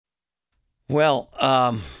Well,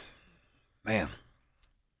 man,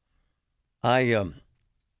 I've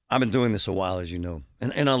been doing this a while, as you know,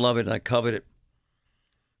 and I love it and I covet it.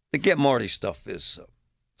 The Get Marty stuff is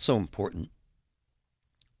so important.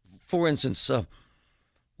 For instance,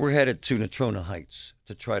 we're headed to Natrona Heights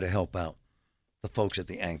to try to help out the folks at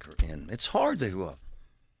the Anchor Inn. It's hard to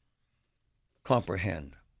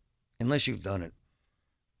comprehend unless you've done it.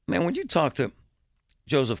 Man, when you talk to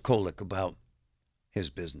Joseph Kolick about his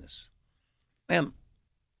business, man,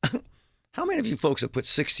 how many of you folks have put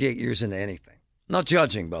 68 years into anything? Not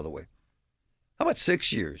judging, by the way. How about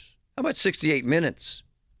 6 years? How about 68 minutes?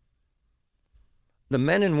 The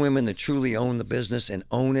men and women that truly own the business and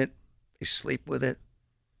own it, they sleep with it.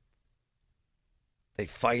 They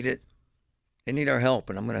fight it. They need our help,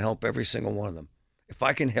 and I'm going to help every single one of them. If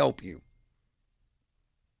I can help you,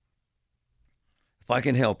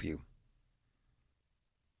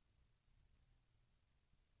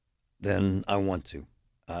 then I want to.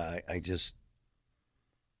 I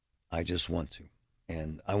just want to,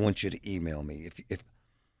 and I want you to email me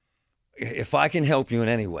if I can help you in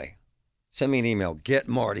any way. Send me an email,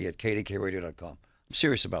 getmarty@kdkradio.com. I'm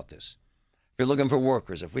serious about this. If you're looking for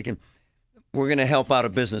workers, we're going to help out a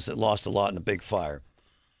business that lost a lot in a big fire.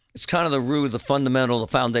 It's kind of the root, the fundamental, the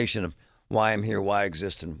foundation of why I'm here, why I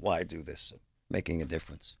exist, and why I do this, making a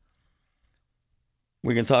difference.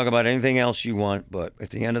 We can talk about anything else you want, but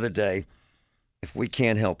at the end of the day, if we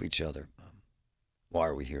can't help each other, why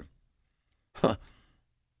are we here? Huh.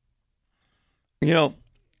 You know,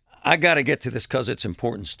 I got to get to this because it's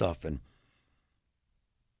important stuff, and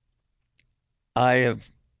I have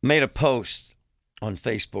made a post on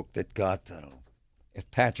Facebook that got, I don't know, if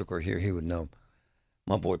Patrick were here, he would know.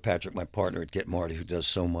 My boy Patrick, my partner at Get Marty, who does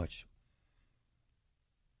so much.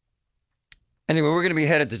 Anyway, we're going to be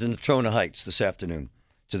headed to Natrona Heights this afternoon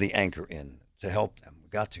to the Anchor Inn to help them. We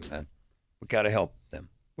got to, man. We got to help them.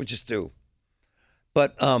 We just do.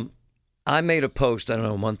 But I made a post, I don't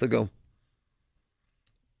know, a month ago.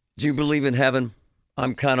 Do you believe in heaven?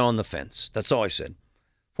 I'm kind of on the fence. That's all I said.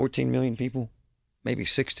 14 million people, maybe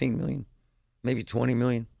 16 million, maybe 20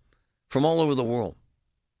 million from all over the world.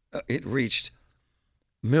 It reached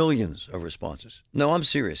millions of responses. No, I'm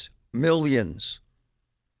serious. Millions.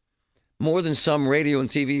 More than some radio and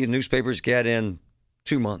TV and newspapers get in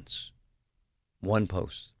 2 months. One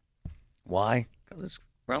post. Why? Because it's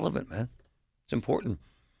relevant, man. It's important.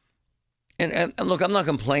 And look, I'm not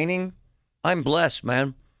complaining. I'm blessed,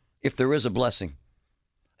 man, if there is a blessing.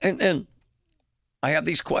 And I have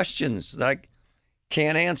these questions that I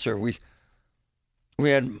can't answer.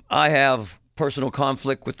 I have personal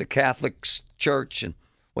conflict with the Catholic Church and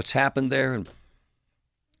what's happened there, and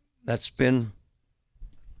that's been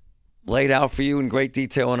laid out for you in great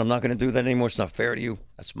detail, and I'm not going to do that anymore. It's not fair to you.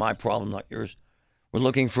 That's my problem, not yours. We're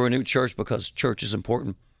looking for a new church because church is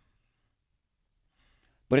important.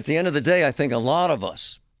 But at the end of the day, I think a lot of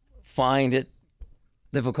us find it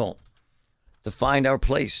difficult to find our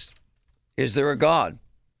place. Is there a God?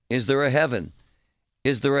 Is there a heaven?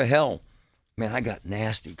 Is there a hell? Man, I got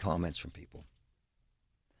nasty comments from people.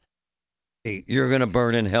 Hey, you're going to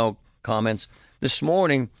burn in hell comments. This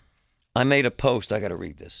morning, I made a post. I got to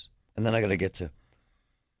read this. And then I got to get to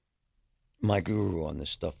my guru on this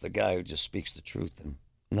stuff, the guy who just speaks the truth, and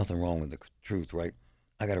nothing wrong with the truth, right?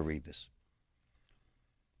 I got to read this.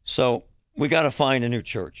 So we got to find a new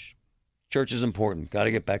church. Church is important. Got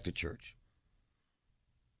to get back to church.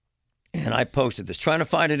 And I posted this. Trying to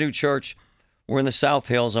find a new church. We're in the South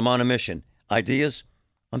Hills. I'm on a mission. Ideas?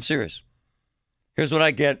 I'm serious. Here's what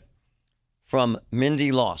I get from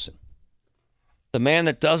Mindy Lawson. The man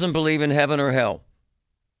that doesn't believe in heaven or hell.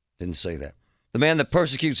 Didn't say that. The man that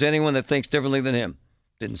persecutes anyone that thinks differently than him.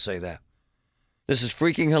 Didn't say that. This is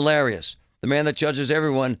freaking hilarious. The man that judges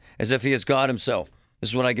everyone as if he is God himself.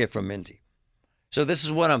 This is what I get from Mindy. So this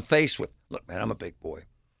is what I'm faced with. Look, man, I'm a big boy.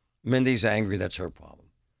 Mindy's angry. That's her problem.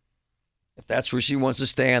 If that's where she wants to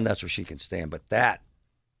stand, that's where she can stand. But that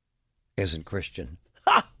isn't Christian.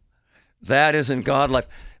 Ha! That isn't God-like.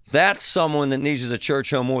 That's someone that needs a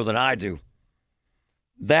church home more than I do.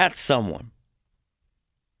 That's someone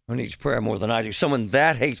who needs prayer more than I do. Someone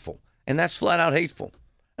that hateful. And that's flat out hateful.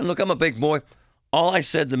 And look, I'm a big boy. All I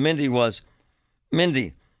said to Mindy was,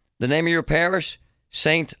 Mindy, the name of your parish?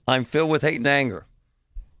 Saint, I'm filled with hate and anger.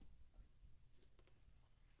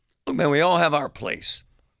 Look, man, we all have our place.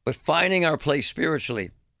 But finding our place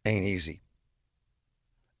spiritually ain't easy.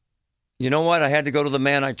 You know what? I had to go to the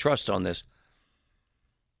man I trust on this.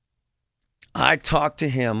 I talk to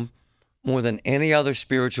him more than any other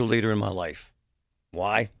spiritual leader in my life.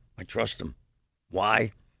 Why? I trust him.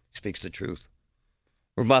 Why? He speaks the truth.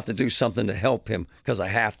 We're about to do something to help him because I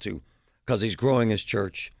have to. because he's growing his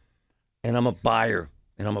church. And I'm a buyer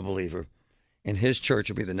and I'm a believer. And his church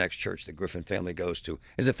will be the next church the Griffin family goes to,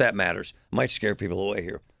 as if that matters. Might scare people away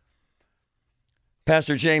here.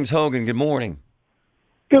 Pastor James Hogan, good morning.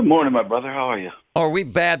 Good morning, my brother. How are you? Are we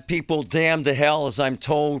bad people damned to hell, as I'm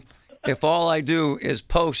told? If all I do is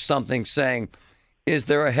post something saying, is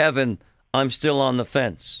there a heaven? I'm still on the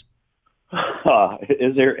fence.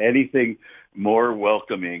 Is there anything more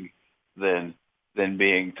welcoming than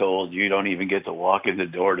being told you don't even get to walk in the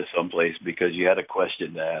door to someplace because you had a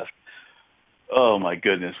question to ask? Oh, my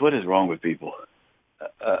goodness. What is wrong with people?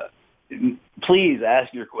 Please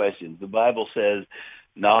ask your questions. The Bible says,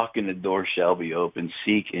 knock and the door shall be open.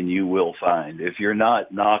 Seek and you will find. If you're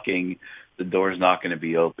not knocking, the door's not going to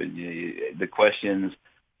be open. The questions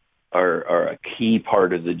are a key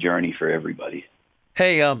part of the journey for everybody.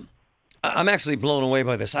 Hey, I'm actually blown away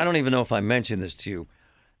by this. I don't even know if I mentioned this to you,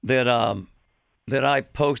 that I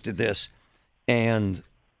posted this and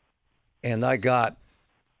I got,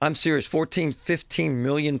 I'm serious, 14, 15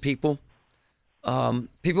 million people.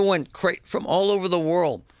 People went from all over the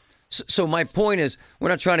world. So my point is, we're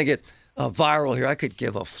not trying to get viral here. I could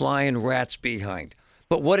give a flying rat's behind.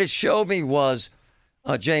 But what it showed me was,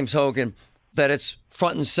 James Hogan, that it's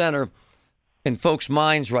front and center in folks'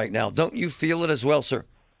 minds right now. Don't you feel it as well, sir?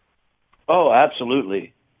 Oh,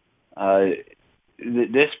 absolutely.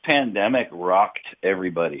 This pandemic rocked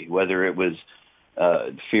everybody, whether it was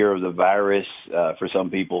fear of the virus, for some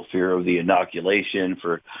people, fear of the inoculation,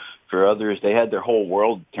 for others, they had their whole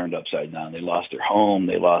world turned upside down. They lost their home,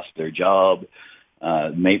 they lost their job,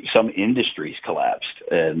 maybe some industries collapsed.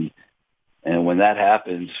 And when that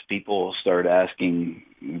happens, people start asking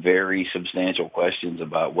very substantial questions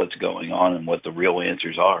about what's going on and what the real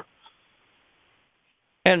answers are.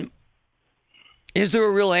 And is there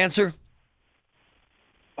a real answer?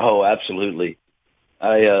 Oh, absolutely.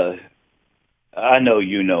 I know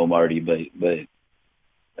you know, Marty, but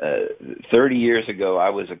 30 years ago, I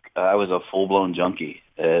was a full-blown junkie,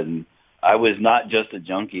 and I was not just a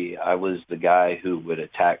junkie. I was the guy who would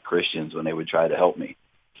attack Christians when they would try to help me.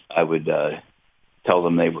 I would tell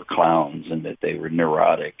them they were clowns and that they were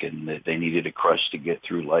neurotic and that they needed a crush to get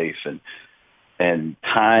through life. And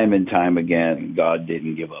time again, God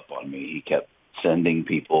didn't give up on me. He kept sending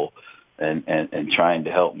people and trying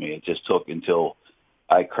to help me. It just took until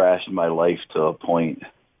I crashed my life to a point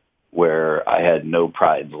where I had no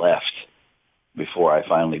pride left before I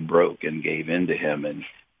finally broke and gave in to him. And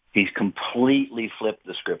he's completely flipped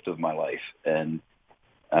the script of my life. And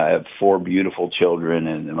I have 4 beautiful children,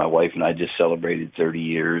 and my wife and I just celebrated 30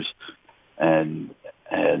 years. And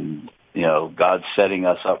you know, God's setting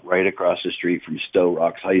us up right across the street from Stowe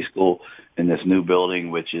Rocks High School in this new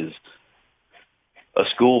building, which is a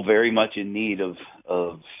school very much in need of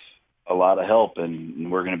a lot of help, and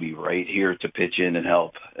we're going to be right here to pitch in and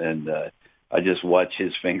help. And I just watch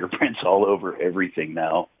his fingerprints all over everything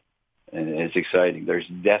now, and it's exciting. There's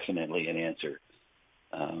definitely an answer.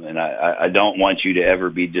 And I don't want you to ever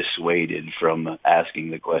be dissuaded from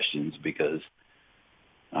asking the questions, because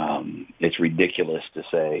it's ridiculous to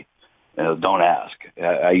say, you know, don't ask.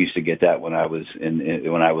 I used to get that when I was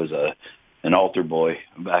when I was an altar boy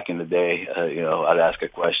back in the day. You know, I'd ask a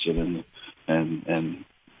question and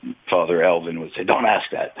Father Elvin would say, "Don't ask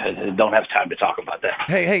that. I don't have time to talk about that."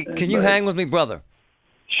 Hey, can you hang with me, brother?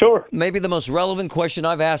 Sure. Maybe the most relevant question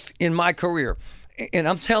I've asked in my career. And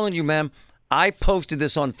I'm telling you, man, I posted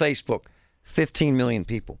this on Facebook. 15 million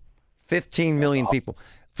people. 15 million people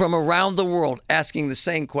from around the world asking the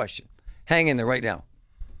same question. Hang in there right now.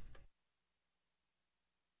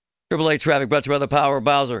 AAA Traffic brought to you by the Power of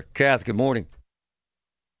Bowser. Kath, good morning.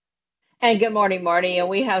 And good morning, Marty. And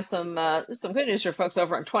we have some good news for folks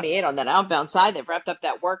over on 28 on that outbound side. They've wrapped up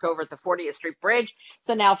that work over at the 40th Street Bridge.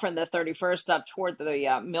 So now from the 31st up toward the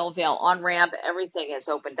Millvale on-ramp, everything is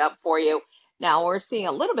opened up for you. Now we're seeing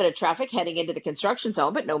a little bit of traffic heading into the construction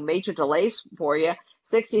zone, but no major delays for you.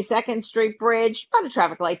 62nd Street Bridge, about a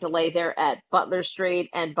traffic light delay there at Butler Street,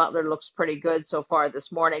 and Butler looks pretty good so far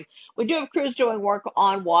this morning. We do have crews doing work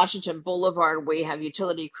on Washington Boulevard. We have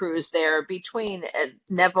utility crews there between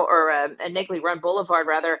Negley Run Boulevard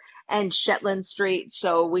and Shetland Street.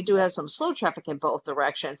 So we do have some slow traffic in both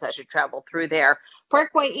directions as you travel through there.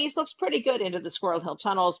 Parkway East looks pretty good into the Squirrel Hill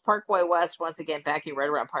tunnels. Parkway West, once again, backing right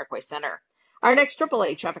around Parkway Center. Our next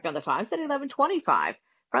AAA traffic on the 5s at 1125.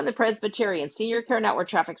 From the Presbyterian Senior Care Network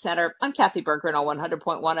Traffic Center, I'm Kathy Bergeron on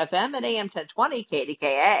 100.1 FM and AM 1020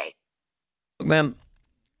 KDKA. Ma'am,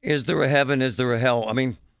 is there a heaven? Is there a hell? I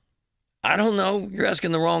mean, I don't know. You're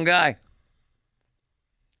asking the wrong guy.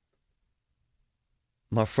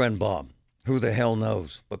 My friend Bob, who the hell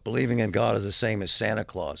knows? But believing in God is the same as Santa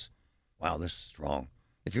Claus Wow, this is strong.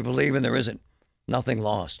 If you believe and there isn't, nothing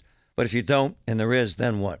lost. But if you don't and there is,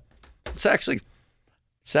 then what? It's actually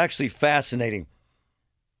fascinating.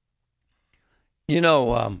 You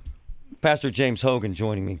know, Pastor James Hogan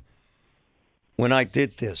joining me. When I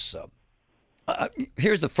did this,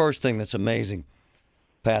 here's the first thing that's amazing,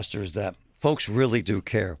 Pastor, is that folks really do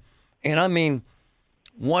care. And I mean,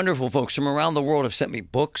 wonderful folks from around the world have sent me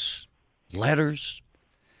books, letters,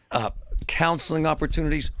 counseling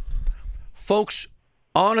opportunities. Folks,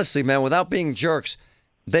 honestly, man, without being jerks,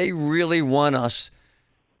 they really want us,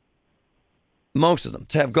 most of them,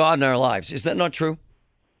 to have God in our lives. Is that not true?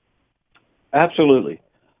 Absolutely.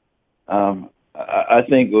 I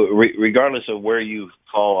think regardless of where you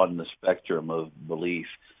fall on the spectrum of belief,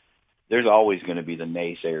 there's always going to be the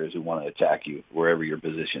naysayers who want to attack you wherever your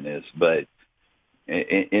position is. But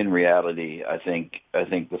in reality, I think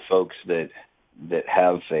the folks that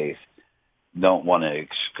have faith don't want to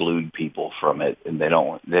exclude people from it, and they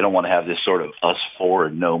don't want to have this sort of us four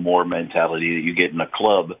and no more mentality that you get in a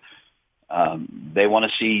club. They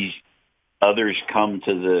want to see others come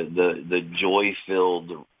to the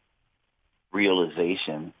joy-filled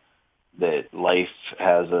realization that life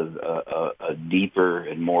has a deeper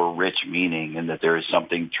and more rich meaning, and that there is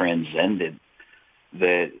something transcendent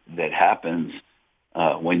that happens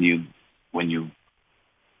when you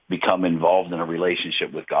become involved in a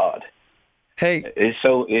relationship with God. Hey, it's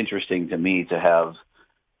so interesting to me to have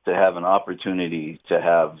an opportunity to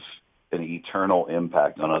have an eternal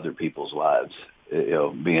impact on other people's lives.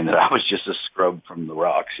 Being that I was just a scrub from the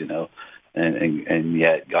rocks, and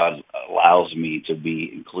yet God allows me to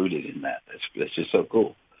be included in that. That's just so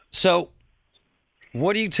cool. So,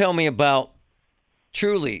 what do you tell me about,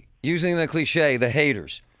 truly, using the cliche, the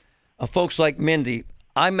haters? Folks like Mindy,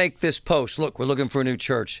 I make this post, look, we're looking for a new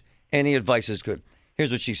church. Any advice is good.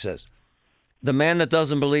 Here's what she says. The man that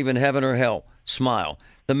doesn't believe in heaven or hell, smile.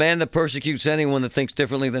 The man that persecutes anyone that thinks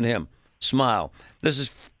differently than him, smile. This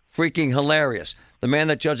is freaking hilarious. The man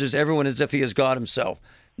that judges everyone as if he is God himself.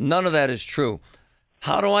 None of that is true.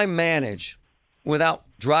 How do I manage without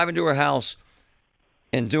driving to her house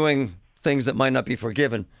and doing things that might not be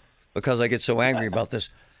forgiven because I get so angry about this?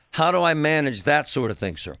 How do I manage that sort of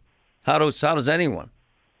thing, sir? How does anyone?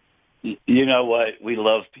 You know what? We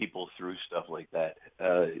love people through stuff like that.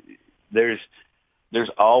 There's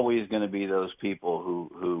always going to be those people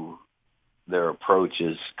who their approach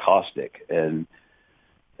is caustic, and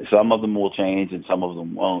some of them will change and some of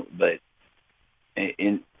them won't. But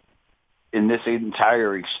in this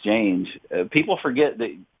entire exchange, people forget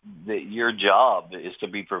that your job is to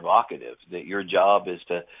be provocative, that your job is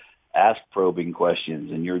to ask probing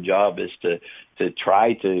questions, and your job is to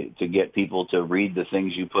try to get people to read the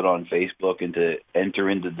things you put on Facebook and to enter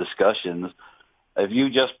into discussions. If you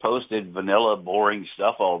just posted vanilla, boring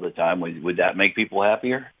stuff all the time, would that make people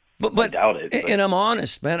happier? But I doubt it. But. And I'm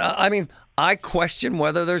honest, man. I mean, I question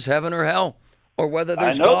whether there's heaven or hell or whether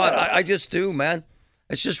there's God. I just do, man.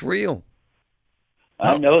 It's just real.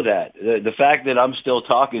 I know that. The fact that I'm still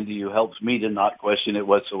talking to you helps me to not question it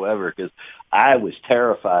whatsoever, because I was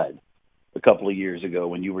terrified a couple of years ago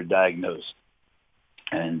when you were diagnosed.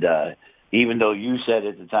 And even though you said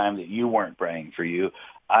at the time that you weren't praying for you,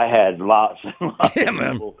 I had lots and lots of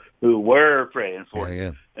people who were praying for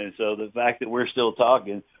you. And so the fact that we're still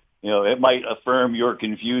talking, it might affirm your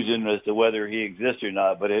confusion as to whether he exists or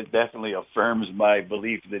not, but it definitely affirms my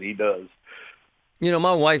belief that he does.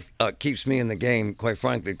 My wife keeps me in the game, quite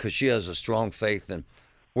frankly, because she has a strong faith, and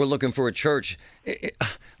we're looking for a church.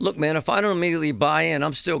 Look, man, if I don't immediately buy in,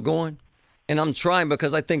 I'm still going, and I'm trying,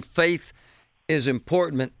 because I think faith is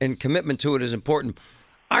important and commitment to it is important.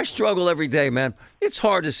 I struggle every day, man. It's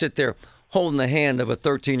hard to sit there holding the hand of a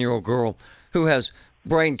 13-year-old girl who has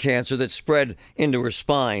brain cancer that's spread into her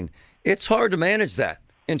spine. It's hard to manage that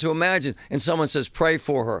and to imagine. And someone says, pray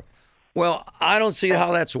for her. Well, I don't see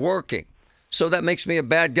how that's working. So that makes me a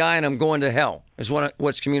bad guy and I'm going to hell, is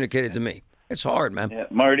what's communicated to me. It's hard, man. Yeah,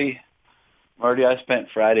 Marty, I spent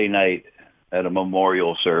Friday night at a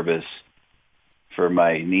memorial service for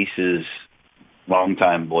my niece's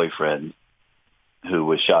longtime boyfriend, who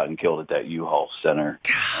was shot and killed at that U-Haul Center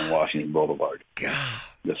on Washington Boulevard. God.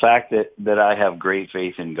 The fact that I have great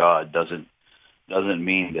faith in God doesn't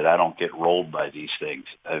mean that I don't get rolled by these things.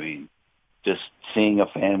 I mean, just seeing a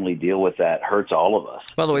family deal with that hurts all of us.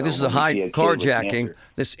 By the way, this is a high carjacking.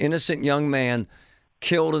 This innocent young man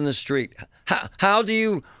killed in the street. How do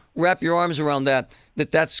you wrap your arms around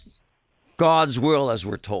that's God's will, as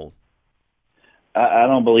we're told? I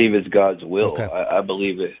don't believe it's God's will. Okay. I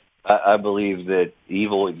believe it. I believe that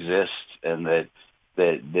evil exists and that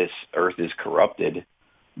this earth is corrupted,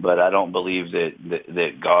 but I don't believe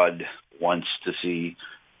that God wants to see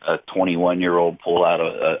a 21-year-old pull out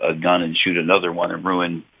a gun and shoot another one and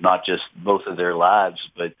ruin not just both of their lives,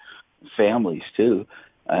 but families too.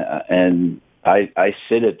 And I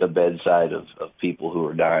sit at the bedside of people who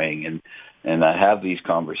are dying, and I have these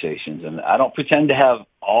conversations, and I don't pretend to have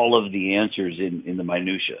all of the answers in the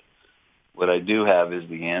minutia. What I do have is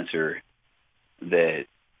the answer that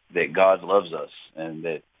God loves us, and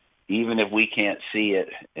that even if we can't see it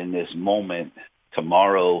in this moment,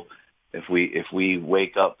 tomorrow, if we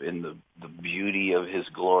wake up in the beauty of his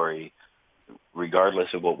glory,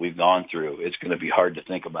 regardless of what we've gone through, it's going to be hard to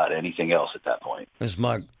think about anything else at that point. This is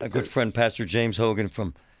my good friend, Pastor James Hogan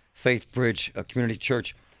from Faith Bridge Community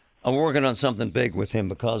Church. I'm working on something big with him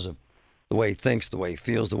because of the way he thinks, the way he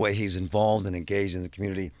feels, the way he's involved and engaged in the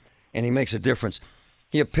community, and he makes a difference.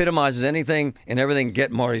 He epitomizes anything and everything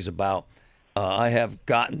Get Marty's about. I have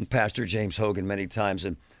gotten Pastor James Hogan many times,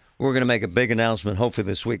 and we're going to make a big announcement, hopefully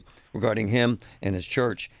this week, regarding him and his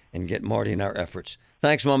church and Get Marty in our efforts.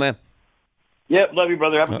 Thanks, my man. Yep, love you,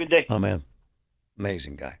 brother. Have a good day. Oh, man.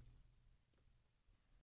 Amazing guy.